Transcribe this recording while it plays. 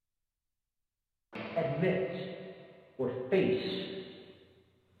admit or face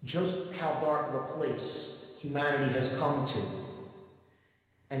just how dark of a place humanity has come to.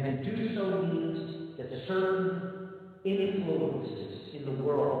 And to do so means that the certain influences in the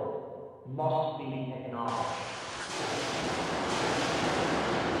world must be acknowledged.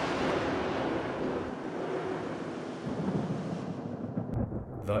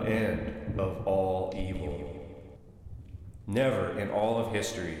 The end of all evil. Never in all of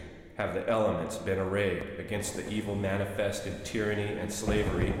history have the elements been arrayed against the evil manifest in tyranny and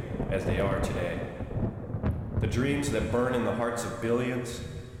slavery as they are today. The dreams that burn in the hearts of billions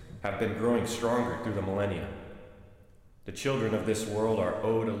have been growing stronger through the millennia. The children of this world are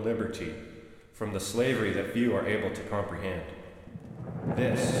owed a liberty from the slavery that few are able to comprehend.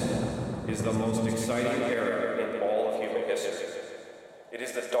 This is the most exciting era in all of human history. It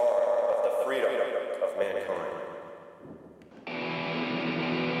is the dawn of the freedom of mankind.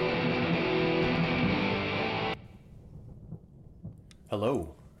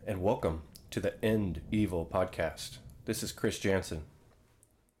 Hello, and welcome to the End Evil podcast. This is Chris Jansen.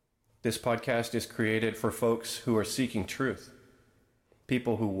 This podcast is created for folks who are seeking truth,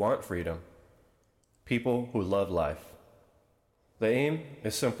 people who want freedom, people who love life. The aim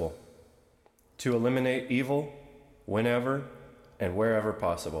is simple: to eliminate evil whenever and wherever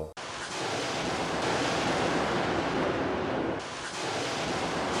possible.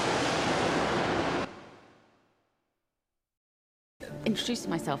 Introduce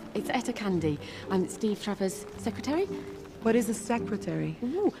myself. It's Etta Candy. I'm Steve Trevor's secretary. What is a secretary?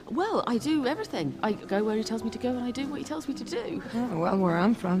 Ooh, well, I do everything. I go where he tells me to go and I do what he tells me to do. Oh, well, where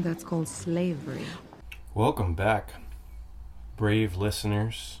I'm from, that's called slavery. Welcome back, brave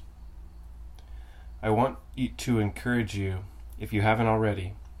listeners. I want to encourage you, if you haven't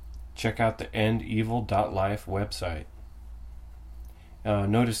already, check out the endevil.life website.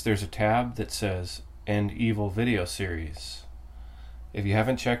 Notice there's a tab that says End Evil Video Series. If you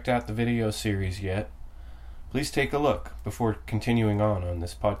haven't checked out the video series yet, please take a look before continuing on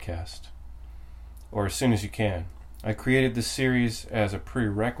this podcast, or as soon as you can. I created this series as a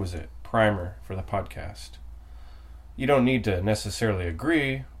prerequisite primer for the podcast. You don't need to necessarily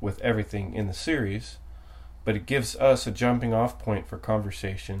agree with everything in the series, but it gives us a jumping off point for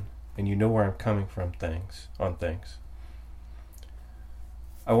conversation, and you know where I'm coming from on things.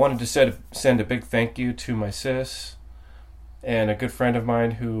 I wanted to send a big thank you to my sis and a good friend of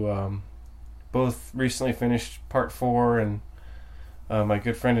mine who both recently finished part 4, and my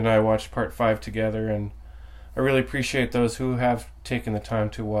good friend and I watched part 5 together, and I really appreciate those who have taken the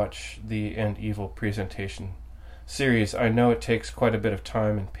time to watch the End Evil presentation series. I know it takes quite a bit of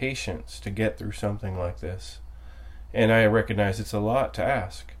time and patience to get through something like this, and I recognize it's a lot to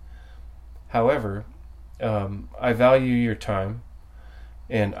ask. However, I value your time,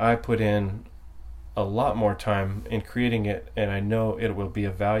 and I put in a lot more time in creating it, and I know it will be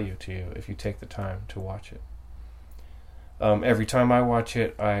of value to you if you take the time to watch it. Every time I watch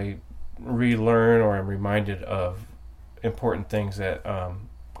it, I relearn or am reminded of important things that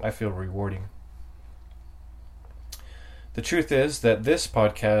I feel rewarding. The truth is that this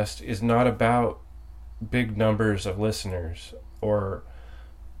podcast is not about big numbers of listeners or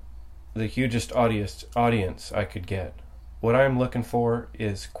the hugest audience I could get. What I'm looking for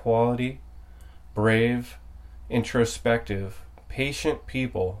is quality, brave, introspective, patient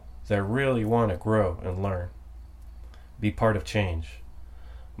people that really want to grow and learn, be part of change.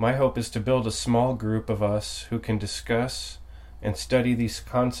 My hope is to build a small group of us who can discuss and study these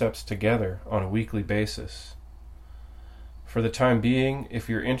concepts together on a weekly basis. For the time being, if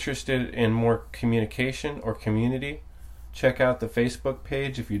you're interested in more communication or community, check out the Facebook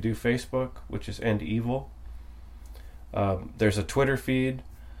page if you do Facebook, which is End Evil. There's a Twitter feed,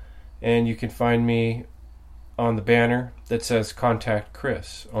 and you can find me on the banner that says Contact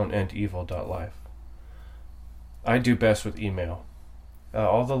Chris on endevil.life. I do best with email.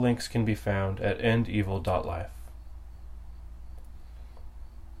 All the links can be found at endevil.life.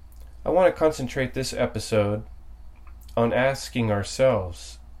 I want to concentrate this episode on asking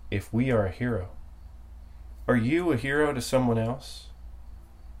ourselves if we are a hero. Are you a hero to someone else?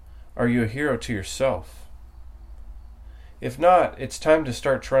 Are you a hero to yourself? If not, it's time to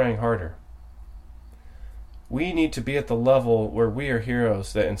start trying harder. We need to be at the level where we are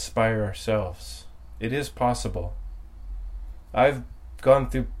heroes that inspire ourselves. It is possible. I've gone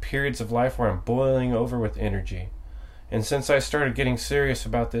through periods of life where I'm boiling over with energy, and since I started getting serious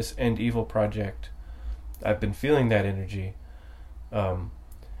about this End Evil project, I've been feeling that energy. And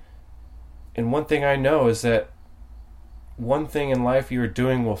one thing I know is that one thing in life you are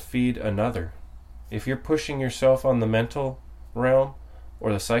doing will feed another. If you're pushing yourself on the mental realm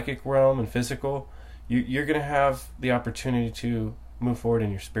or the psychic realm and physical, You're going to have the opportunity to move forward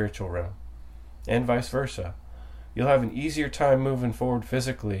in your spiritual realm, and vice versa. You'll have an easier time moving forward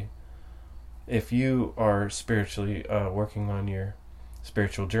physically if you are spiritually working on your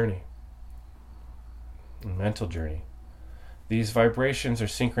spiritual journey and mental journey. These vibrations are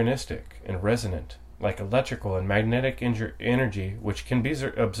synchronistic and resonant, like electrical and magnetic energy, which can be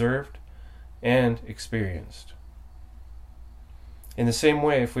observed and experienced. In the same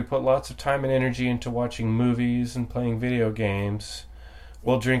way, if we put lots of time and energy into watching movies and playing video games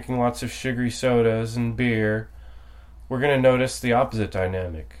while drinking lots of sugary sodas and beer, we're going to notice the opposite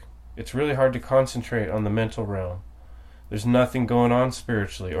dynamic. It's really hard to concentrate on the mental realm. There's nothing going on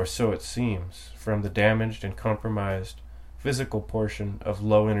spiritually, or so it seems, from the damaged and compromised physical portion of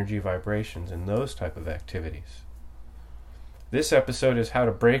low energy vibrations in those type of activities. This episode is how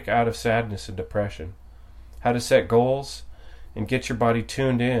to break out of sadness and depression, how to set goals, and get your body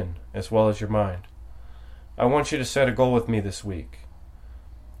tuned in as well as your mind. I want you to set a goal with me this week.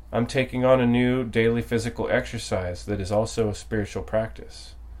 I'm taking on a new daily physical exercise that is also a spiritual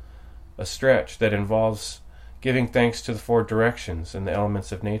practice. A stretch that involves giving thanks to the four directions and the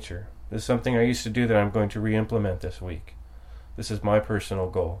elements of nature. This is something I used to do that I'm going to re-implement this week. This is my personal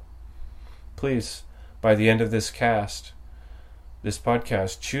goal. Please, by the end of this podcast,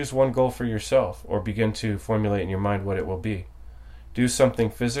 choose one goal for yourself or begin to formulate in your mind what it will be. Do something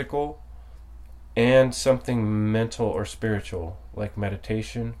physical and something mental or spiritual, like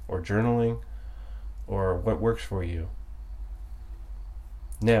meditation or journaling or what works for you.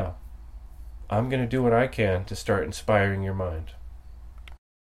 Now, I'm going to do what I can to start inspiring your mind.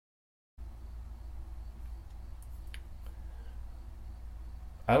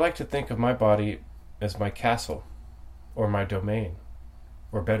 I like to think of my body as my castle, or my domain,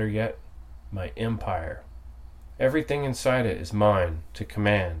 or better yet, my empire. Everything inside it is mine to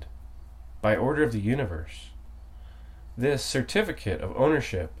command, by order of the universe. This certificate of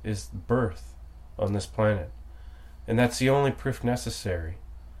ownership is birth on this planet, and that's the only proof necessary.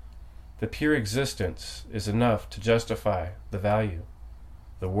 The pure existence is enough to justify the value,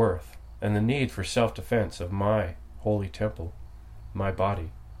 the worth, and the need for self-defense of my holy temple, my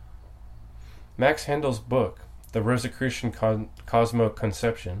body. Max Hendel's book, The Rosicrucian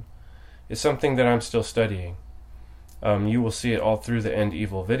Cosmoconception, is something that I'm still studying. You will see it all through the End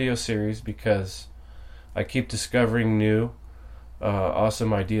Evil video series because I keep discovering new,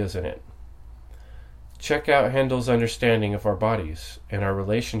 awesome ideas in it. Check out Hendel's understanding of our bodies and our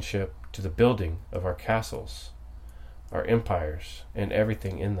relationship to the building of our castles, our empires, and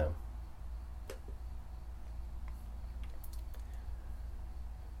everything in them.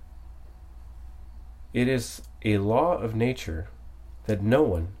 It is a law of nature that no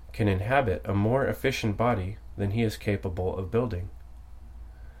one can inhabit a more efficient body than he is capable of building.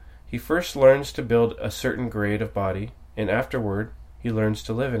 He first learns to build a certain grade of body, and afterward he learns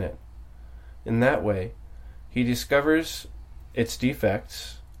to live in it. In that way, he discovers its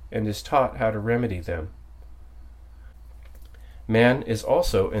defects and is taught how to remedy them. Man is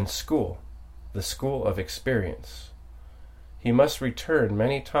also in school, the school of experience. He must return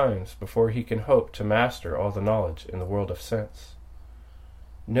many times before he can hope to master all the knowledge in the world of sense.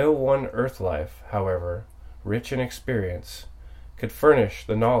 No one earth life, however, rich in experience, could furnish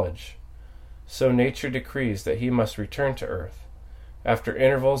the knowledge, so nature decrees that he must return to earth, after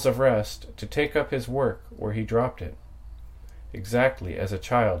intervals of rest, to take up his work where he dropped it, exactly as a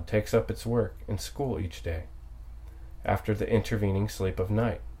child takes up its work in school each day, after the intervening sleep of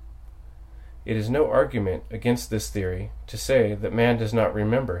night. It is no argument against this theory to say that man does not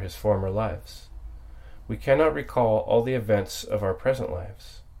remember his former lives. We cannot recall all the events of our present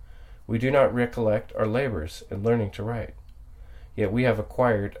lives. We do not recollect our labors in learning to write. Yet we have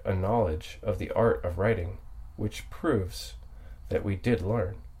acquired a knowledge of the art of writing, which proves that we did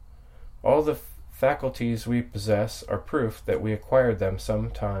learn. All the faculties we possess are proof that we acquired them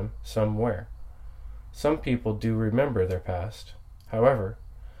sometime, somewhere. Some people do remember their past. However,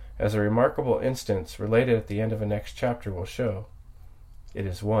 as a remarkable instance related at the end of the next chapter will show, it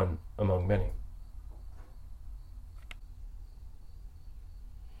is one among many.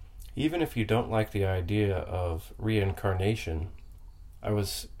 Even if you don't like the idea of reincarnation, I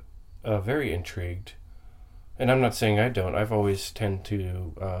was very intrigued, and I'm not saying I don't. I've always tend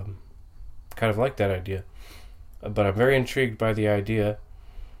to kind of like that idea, but I'm very intrigued by the idea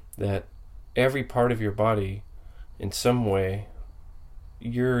that every part of your body, in some way,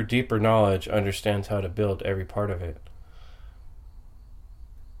 your deeper knowledge understands how to build every part of it.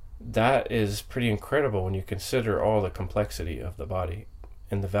 That is pretty incredible when you consider all the complexity of the body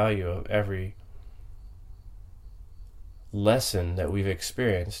and the value of every lesson that we've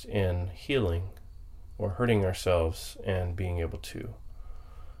experienced in healing or hurting ourselves and being able to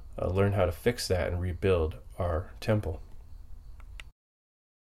learn how to fix that and rebuild our temple.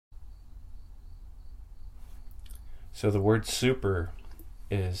 So the word super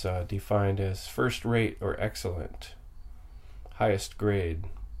is defined as first rate or excellent, highest grade.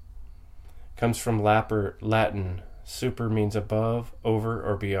 Comes from Latin. Super means above, over,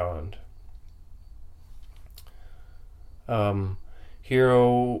 or beyond.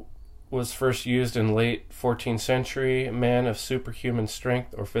 Hero was first used in late 14th century, man of superhuman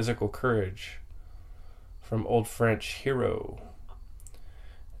strength or physical courage. From Old French hero,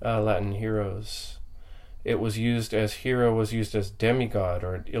 Latin heroes. It was used as hero was used as demigod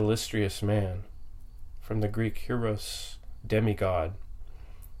or illustrious man. From the Greek hieros, demigod,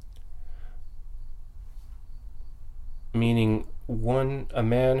 meaning a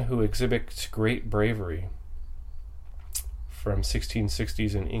man who exhibits great bravery. From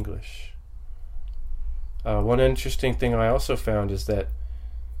 1660s in English. One interesting thing I also found is that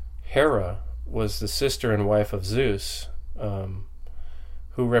Hera was the sister and wife of Zeus,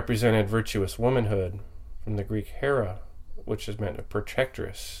 who represented virtuous womanhood, from the Greek Hera, which is meant a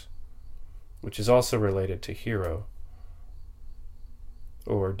protectress, which is also related to hero,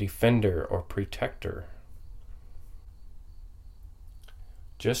 or defender, or protector.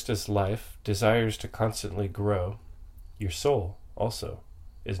 Just as life desires to constantly grow, your soul also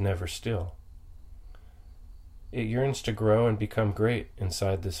is never still. It yearns to grow and become great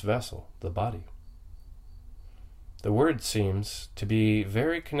inside this vessel, the body. The word seems to be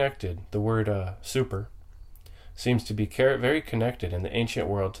very connected, the word super, seems to be very connected in the ancient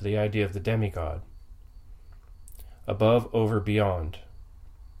world to the idea of the demigod. Above, over, beyond.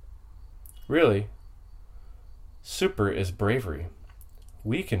 Really, super is bravery.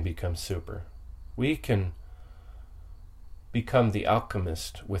 We can become super. We can become the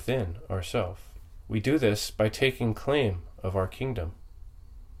alchemist within ourselves. We do this by taking claim of our kingdom.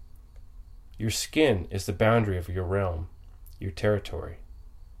 Your skin is the boundary of your realm, your territory.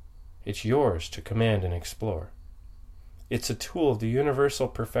 It's yours to command and explore. It's a tool of the universal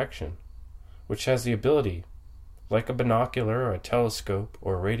perfection, which has the ability, like a binocular or a telescope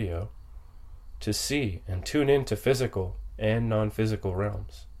or a radio, to see and tune into physical and non-physical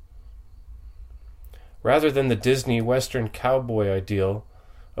realms. Rather than the Disney Western cowboy ideal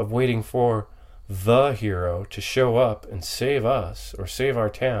of waiting for the hero to show up and save us or save our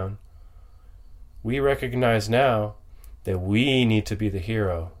town, we recognize now that we need to be the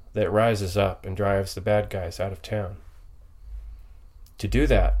hero that rises up and drives the bad guys out of town. To do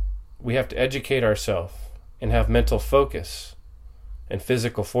that, we have to educate ourselves and have mental focus and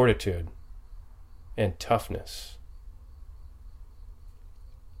physical fortitude and toughness.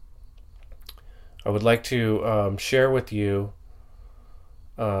 I would like to share with you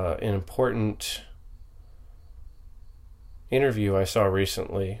an important interview I saw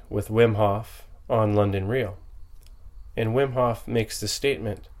recently with Wim Hof on London Real. And Wim Hof makes the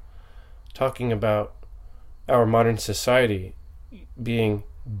statement talking about our modern society being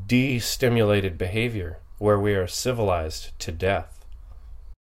de-stimulated behavior, where we are civilized to death.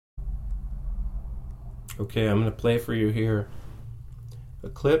 Okay, I'm going to play for you here a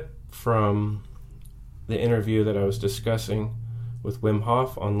clip from the interview that I was discussing with Wim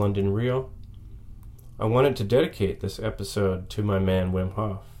Hof on London Real. I wanted to dedicate this episode to my man Wim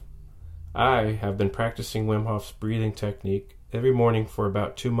Hof. I have been practicing Wim Hof's breathing technique every morning for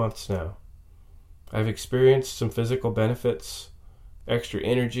about 2 months now. I've experienced some physical benefits, extra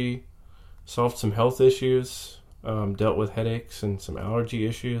energy, solved some health issues, dealt with headaches and some allergy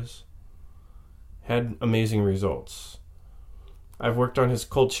issues, had amazing results. I've worked on his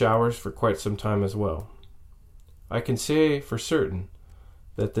cold showers for quite some time as well. I can say for certain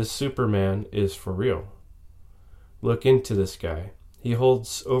that this Superman is for real. Look into this guy. He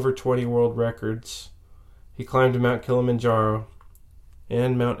holds over 20 world records. He climbed Mount Kilimanjaro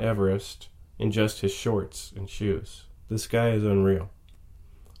and Mount Everest in just his shorts and shoes. This guy is unreal.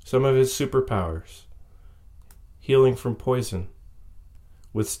 Some of his superpowers: healing from poison,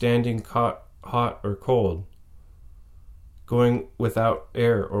 withstanding hot or cold, going without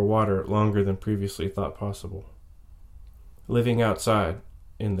air or water longer than previously thought possible, living outside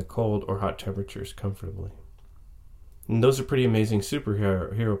in the cold or hot temperatures comfortably. And those are pretty amazing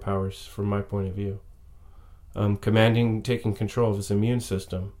superhero powers from my point of view. Taking control of his immune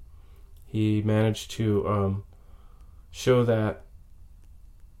system. He managed to show that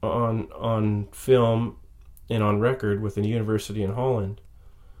on film and on record with a university in Holland,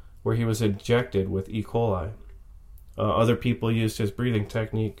 where he was injected with E. coli. Other people used his breathing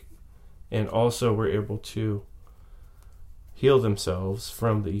technique and also were able to heal themselves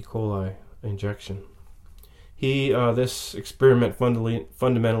from the E. coli injection. This experiment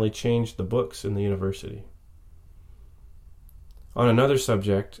fundamentally changed the books in the university. On another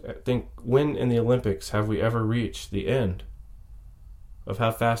subject, I think, when in the Olympics have we ever reached the end of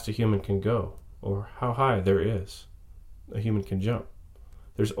how fast a human can go, or how high a human can jump?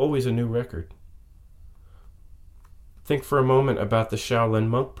 There's always a new record. Think for a moment about the Shaolin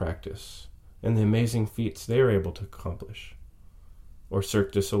monk practice and the amazing feats they are able to accomplish. Or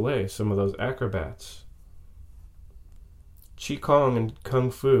Cirque du Soleil, some of those acrobats. Qigong and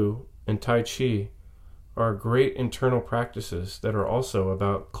Kung Fu and Tai Chi are great internal practices that are also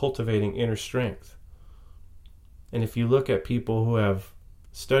about cultivating inner strength. And if you look at people who have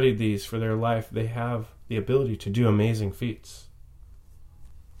studied these for their life, they have the ability to do amazing feats.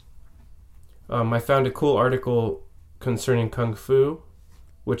 I found a cool article concerning Kung Fu,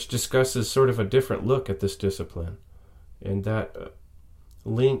 which discusses sort of a different look at this discipline. And that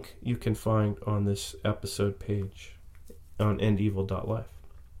link you can find on this episode page on endevil.life.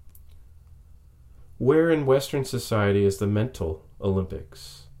 Where in Western society is the mental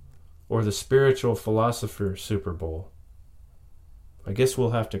Olympics? Or the spiritual philosopher Super Bowl? I guess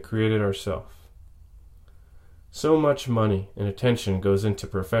we'll have to create it ourselves. So much money and attention goes into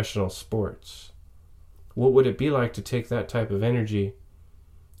professional sports. What would it be like to take that type of energy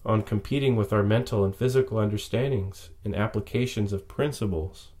on competing with our mental and physical understandings and applications of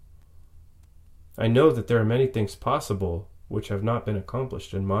principles? I know that there are many things possible which have not been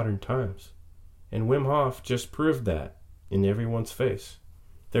accomplished in modern times, and Wim Hof just proved that in everyone's face.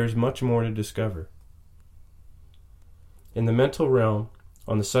 There's much more to discover. In the mental realm,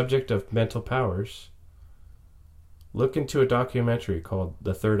 on the subject of mental powers, look into a documentary called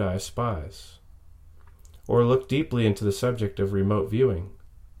The Third Eye Spies, or look deeply into the subject of remote viewing,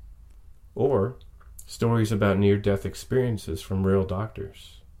 or stories about near-death experiences from real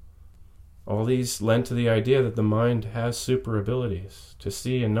doctors. All these lend to the idea that the mind has super abilities to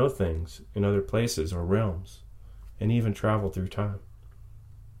see and know things in other places or realms, and even travel through time.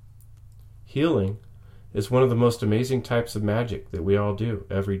 Healing is one of the most amazing types of magic that we all do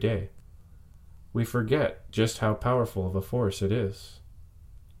every day. We forget just how powerful of a force it is.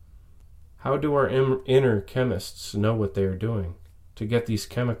 How do our inner chemists know what they are doing to get these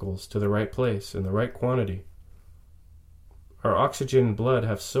chemicals to the right place in the right quantity? Our oxygen and blood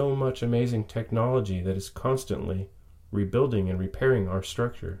have so much amazing technology that is constantly rebuilding and repairing our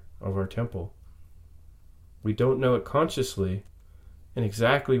structure of our temple. We don't know it consciously and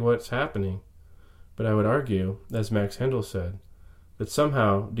exactly what's happening, but I would argue, as Max Hendel said, that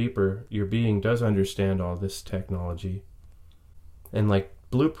somehow deeper your being does understand all this technology. And like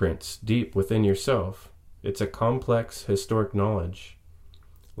blueprints deep within yourself, it's a complex historic knowledge,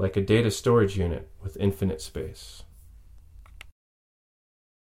 like a data storage unit with infinite space.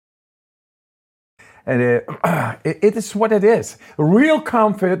 And it is what it is. Real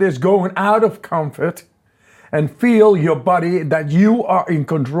comfort is going out of comfort and feel your body that you are in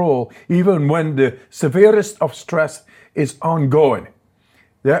control, even when the severest of stress is ongoing.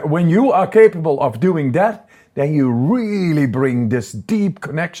 When you are capable of doing that, then you really bring this deep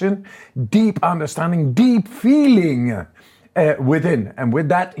connection, deep understanding, deep feeling within. And with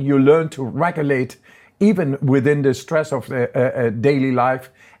that, you learn to regulate even within the stress of the daily life,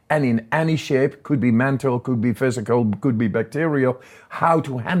 and in any shape, could be mental, could be physical, could be bacterial, how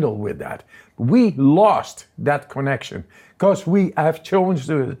to handle with that. We lost that connection because we have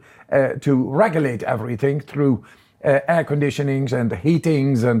chosen to regulate everything through air conditionings and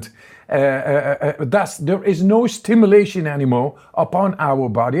heatings, and thus there is no stimulation anymore upon our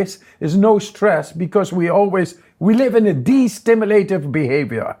bodies. There's no stress because we live in a destimulative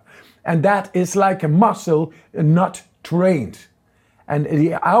behavior, and that is like a muscle not trained. And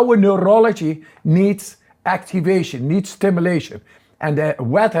our neurology needs activation, needs stimulation. And the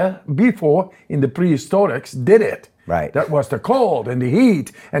weather before in the prehistorics did it. Right. That was the cold and the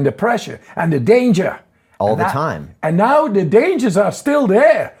heat and the pressure and the danger. All the time. And now the dangers are still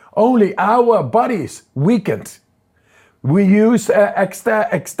there, only our bodies weakened. We use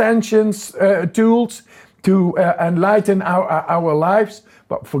extensions tools to enlighten our lives,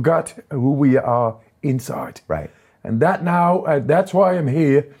 but forgot who we are inside. Right. And that now, that's why I'm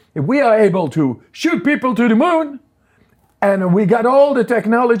here. If we are able to shoot people to the moon, and we got all the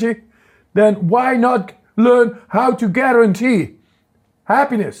technology, then why not learn how to guarantee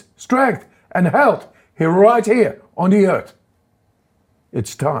happiness, strength, and health right here on the earth?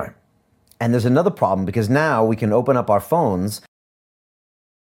 It's time. And there's another problem, because now we can open up our phones.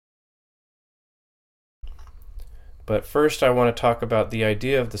 But first I want to talk about the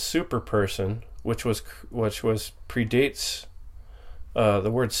idea of the super person, which predates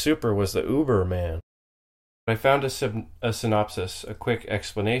the word super was the Uber man. I found a synopsis, a quick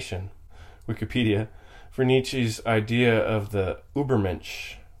explanation, Wikipedia, for Nietzsche's idea of the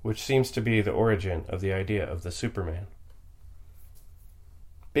Übermensch, which seems to be the origin of the idea of the Superman.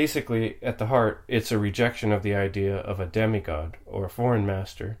 Basically, at the heart, it's a rejection of the idea of a demigod or a foreign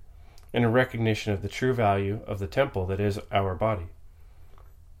master, and a recognition of the true value of the temple that is our body.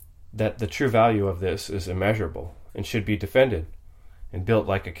 That the true value of this is immeasurable and should be defended and built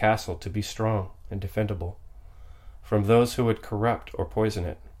like a castle to be strong and defendable from those who would corrupt or poison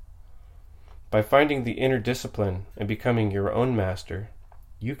it. By finding the inner discipline and becoming your own master,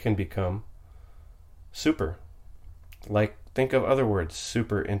 you can become super. Like, think of other words: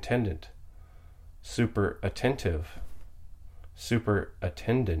 superintendent, super attentive, super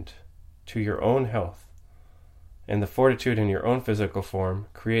attendant to your own health. And the fortitude in your own physical form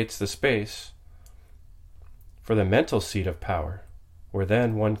creates the space for the mental seat of power, where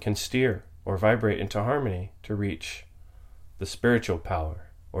then one can steer or vibrate into harmony to reach the spiritual power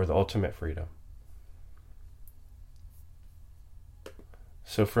or the ultimate freedom.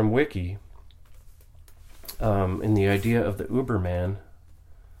 So from Wiki, in the idea of the Überman,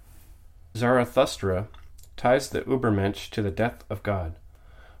 Zarathustra ties the Übermensch to the death of God.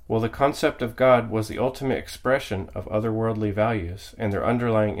 While the concept of God was the ultimate expression of otherworldly values and their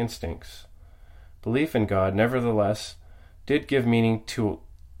underlying instincts, belief in God, nevertheless, did give meaning to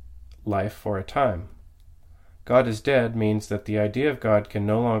life for a time. God is dead means that the idea of God can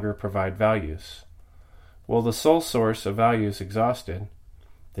no longer provide values. While the sole source of values exhausted,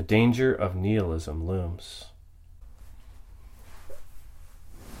 the danger of nihilism looms.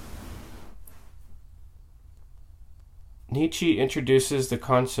 Nietzsche introduces the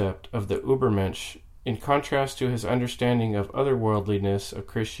concept of the Übermensch in contrast to his understanding of otherworldliness of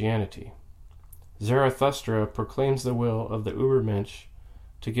Christianity. Zarathustra proclaims the will of the Übermensch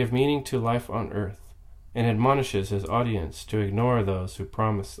to give meaning to life on earth, and admonishes his audience to ignore those who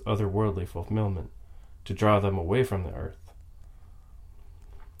promise otherworldly fulfillment, to draw them away from the earth.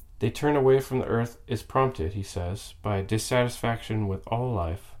 They turn away from the earth is prompted, he says, by a dissatisfaction with all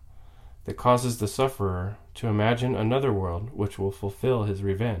life that causes the sufferer to imagine another world which will fulfill his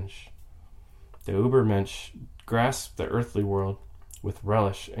revenge. The Übermensch grasps the earthly world with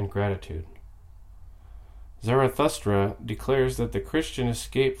relish and gratitude. Zarathustra declares that the Christian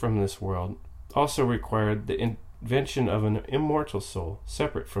escape from this world also required the invention of an immortal soul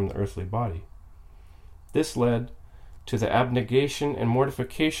separate from the earthly body. This led to the abnegation and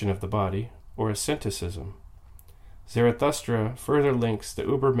mortification of the body, or asceticism. Zarathustra further links the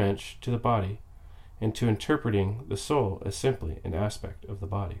Übermensch to the body and to interpreting the soul as simply an aspect of the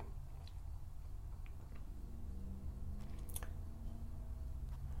body.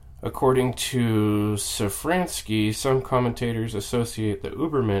 According to Safransky, some commentators associate the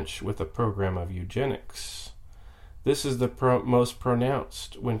Übermensch with a program of eugenics. This is the most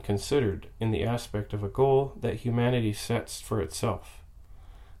pronounced when considered in the aspect of a goal that humanity sets for itself.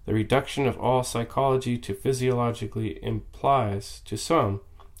 The reduction of all psychology to physiologically implies, to some,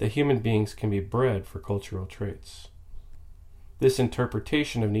 that human beings can be bred for cultural traits. This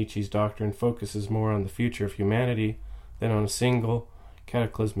interpretation of Nietzsche's doctrine focuses more on the future of humanity than on a single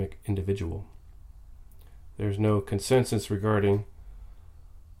cataclysmic individual. There's no consensus regarding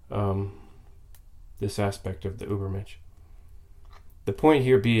this aspect of the Übermensch. The point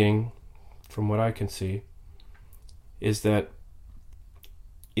here being, from what I can see, is that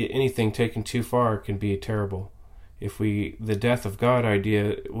anything taken too far can be terrible. If the death of God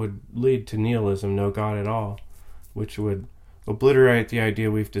idea would lead to nihilism, no God at all, which would obliterate the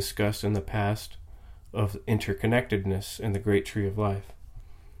idea we've discussed in the past of interconnectedness and the great tree of life.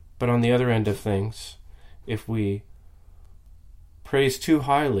 But on the other end of things, if we praise too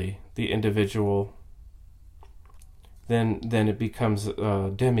highly the individual, then it becomes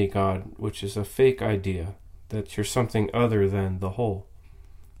a demigod, which is a fake idea that you're something other than the whole.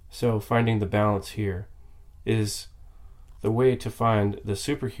 So finding the balance here is the way to find the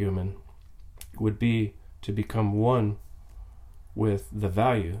superhuman would be to become one with the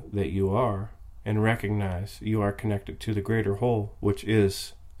value that you are and recognize you are connected to the greater whole, which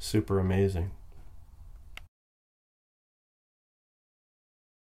is super amazing.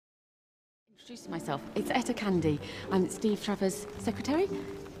 Introduce myself. It's Etta Candy. I'm Steve Trevor's secretary.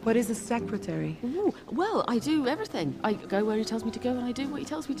 What is a secretary? Ooh, well, I do everything. I go where he tells me to go and I do what he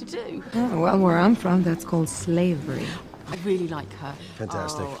tells me to do. Oh, well, where I'm from, that's called slavery. I really like her.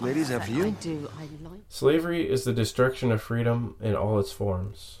 Fantastic. Oh, Ladies, have you? I do. I like... Slavery is the destruction of freedom in all its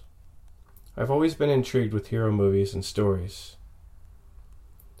forms. I've always been intrigued with hero movies and stories.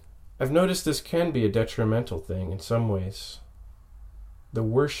 I've noticed this can be a detrimental thing in some ways. The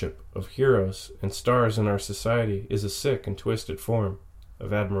worship of heroes and stars in our society is a sick and twisted form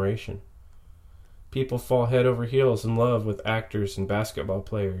of admiration. People fall head over heels in love with actors and basketball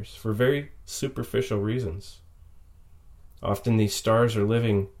players for very superficial reasons. Often these stars are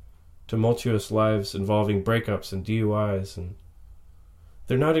living tumultuous lives involving breakups and DUIs, and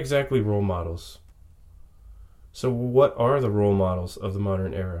they're not exactly role models. So what are the role models of the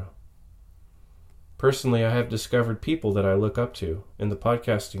modern era? Personally, I have discovered people that I look up to in the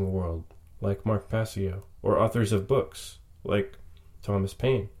podcasting world, like Mark Passio, or authors of books, like Thomas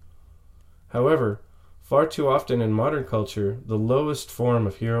Paine. However, far too often in modern culture, the lowest form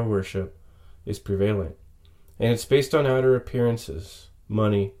of hero worship is prevalent, and it's based on outer appearances,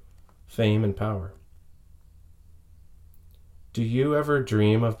 money, fame, and power. Do you ever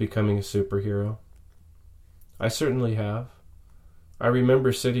dream of becoming a superhero? I certainly have. I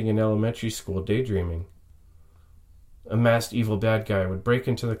remember sitting in elementary school daydreaming. A masked evil bad guy would break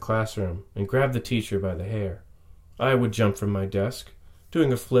into the classroom and grab the teacher by the hair. I would jump from my desk,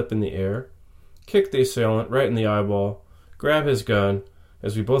 doing a flip in the air, kick the assailant right in the eyeball, grab his gun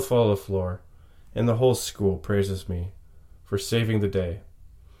as we both fall to the floor, and the whole school praises me for saving the day.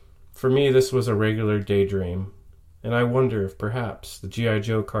 For me, this was a regular daydream, and I wonder if perhaps the G.I.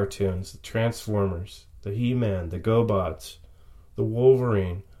 Joe cartoons, the Transformers, the He-Man, the GoBots, the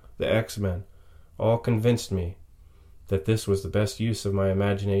Wolverine, the X-Men, all convinced me that this was the best use of my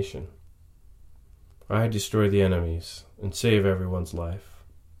imagination. I destroy the enemies and save everyone's life.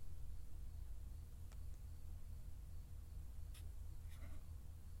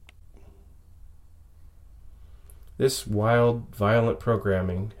 This wild, violent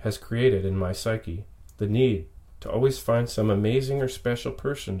programming has created in my psyche the need to always find some amazing or special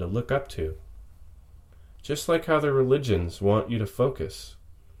person to look up to. Just like how the religions want you to focus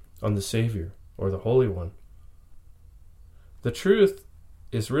on the Savior or the Holy One. The truth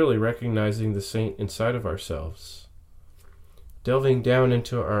is really recognizing the saint inside of ourselves, delving down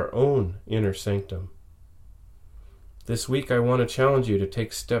into our own inner sanctum. This week I want to challenge you to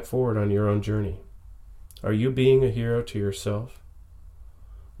take a step forward on your own journey. Are you being a hero to yourself?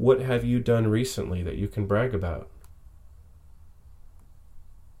 What have you done recently that you can brag about?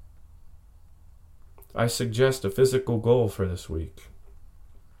 I suggest a physical goal for this week.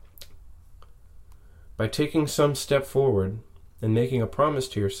 By taking some step forward and making a promise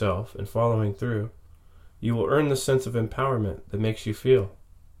to yourself and following through, you will earn the sense of empowerment that makes you feel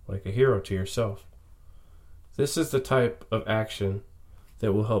like a hero to yourself. This is the type of action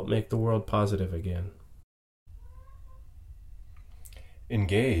that will help make the world positive again.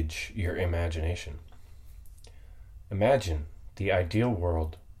 Engage your imagination. Imagine the ideal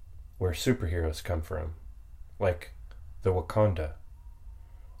world where superheroes come from, like the Wakanda,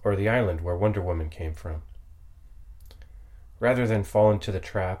 or the island where Wonder Woman came from. Rather than fall into the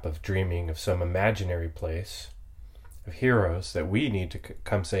trap of dreaming of some imaginary place, of heroes that we need to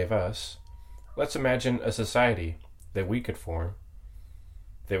come save us, let's imagine a society that we could form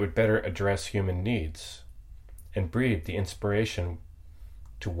that would better address human needs and breed the inspiration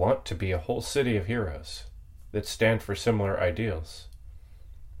to want to be a whole city of heroes that stand for similar ideals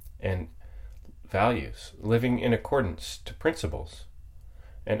and values, living in accordance to principles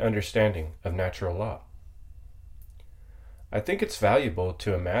and understanding of natural law. I think it's valuable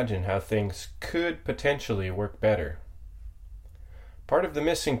to imagine how things could potentially work better. Part of the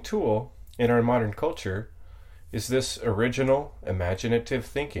missing tool in our modern culture is this original, imaginative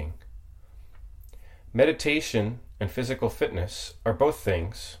thinking. Meditation and physical fitness are both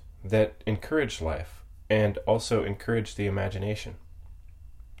things that encourage life and also encourage the imagination.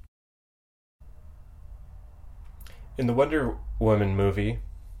 In the Wonder Woman movie,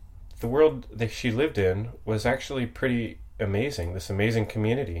 the world that she lived in was actually pretty amazing, this amazing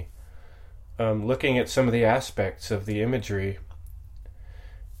community. Looking at some of the aspects of the imagery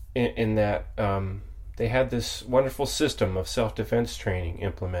in that they had this wonderful system of self-defense training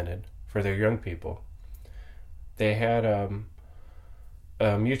implemented for their young people. They had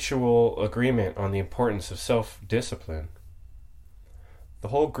a mutual agreement on the importance of self-discipline. The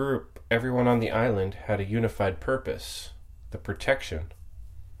whole group, everyone on the island, had a unified purpose, the protection,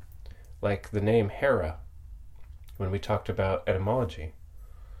 like the name Hera, when we talked about etymology.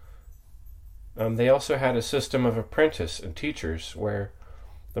 They also had a system of apprentice and teachers where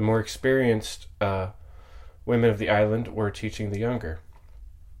the more experienced women of the island were teaching the younger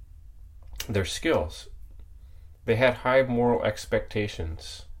their skills. They had high moral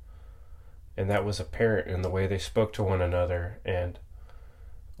expectations, and that was apparent in the way they spoke to one another and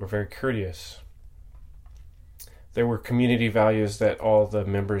were very courteous. There were community values that all the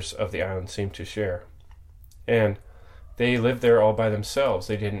members of the island seemed to share. And They lived there all by themselves.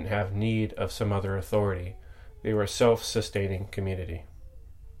 They didn't have need of some other authority. They were a self-sustaining community.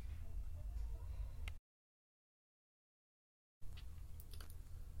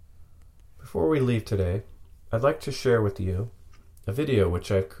 Before we leave today, I'd like to share with you a video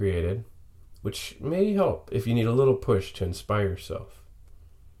which I've created, which may help if you need a little push to inspire yourself.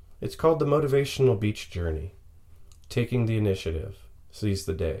 It's called The Motivational Beach Journey. Taking the Initiative. Seize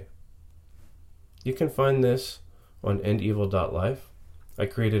the Day. You can find this on endevil.life. I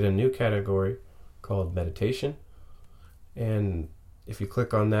created a new category called Meditation, and if you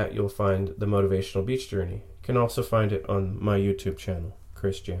click on that, you'll find The Motivational Beach Journey. You can also find it on my YouTube channel,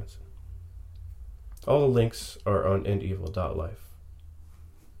 Chris Jansen. All the links are on endevil.life.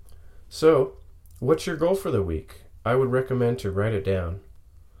 So, what's your goal for the week? I would recommend to write it down.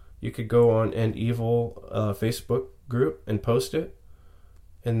 You could go on End Evil Facebook group and post it,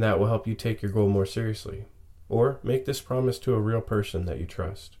 and that will help you take your goal more seriously. Or make this promise to a real person that you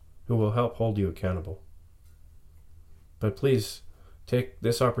trust, who will help hold you accountable. But please, take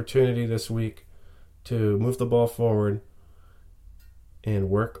this opportunity this week to move the ball forward and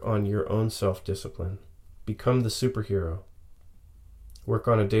work on your own self-discipline. Become the superhero. Work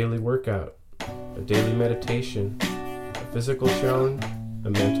on a daily workout, a daily meditation, a physical challenge, a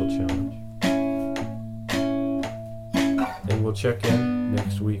mental challenge. And we'll check in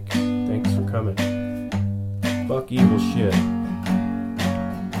next week. Thanks for coming. Fuck evil shit.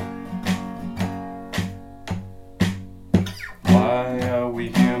 Why are we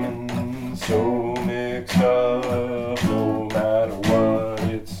humans so mixed up? No matter what,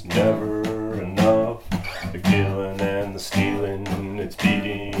 it's never enough. The killing and the stealing, it's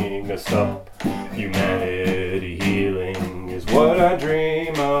beating us up. Humanity healing is what I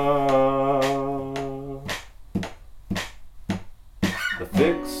dream of. The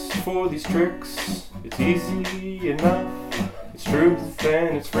fix for these tricks, it's easy enough. It's truth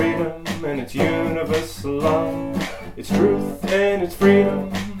and it's freedom and it's universal love. It's truth and it's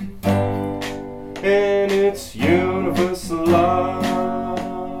freedom and it's universal love.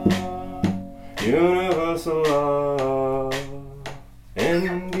 Universal love.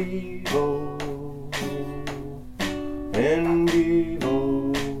 End evil. End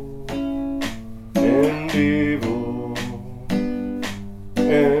evil. End evil.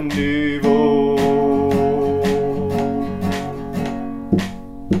 End evil.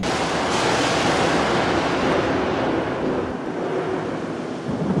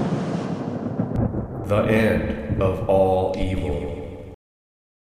 The end of all evil.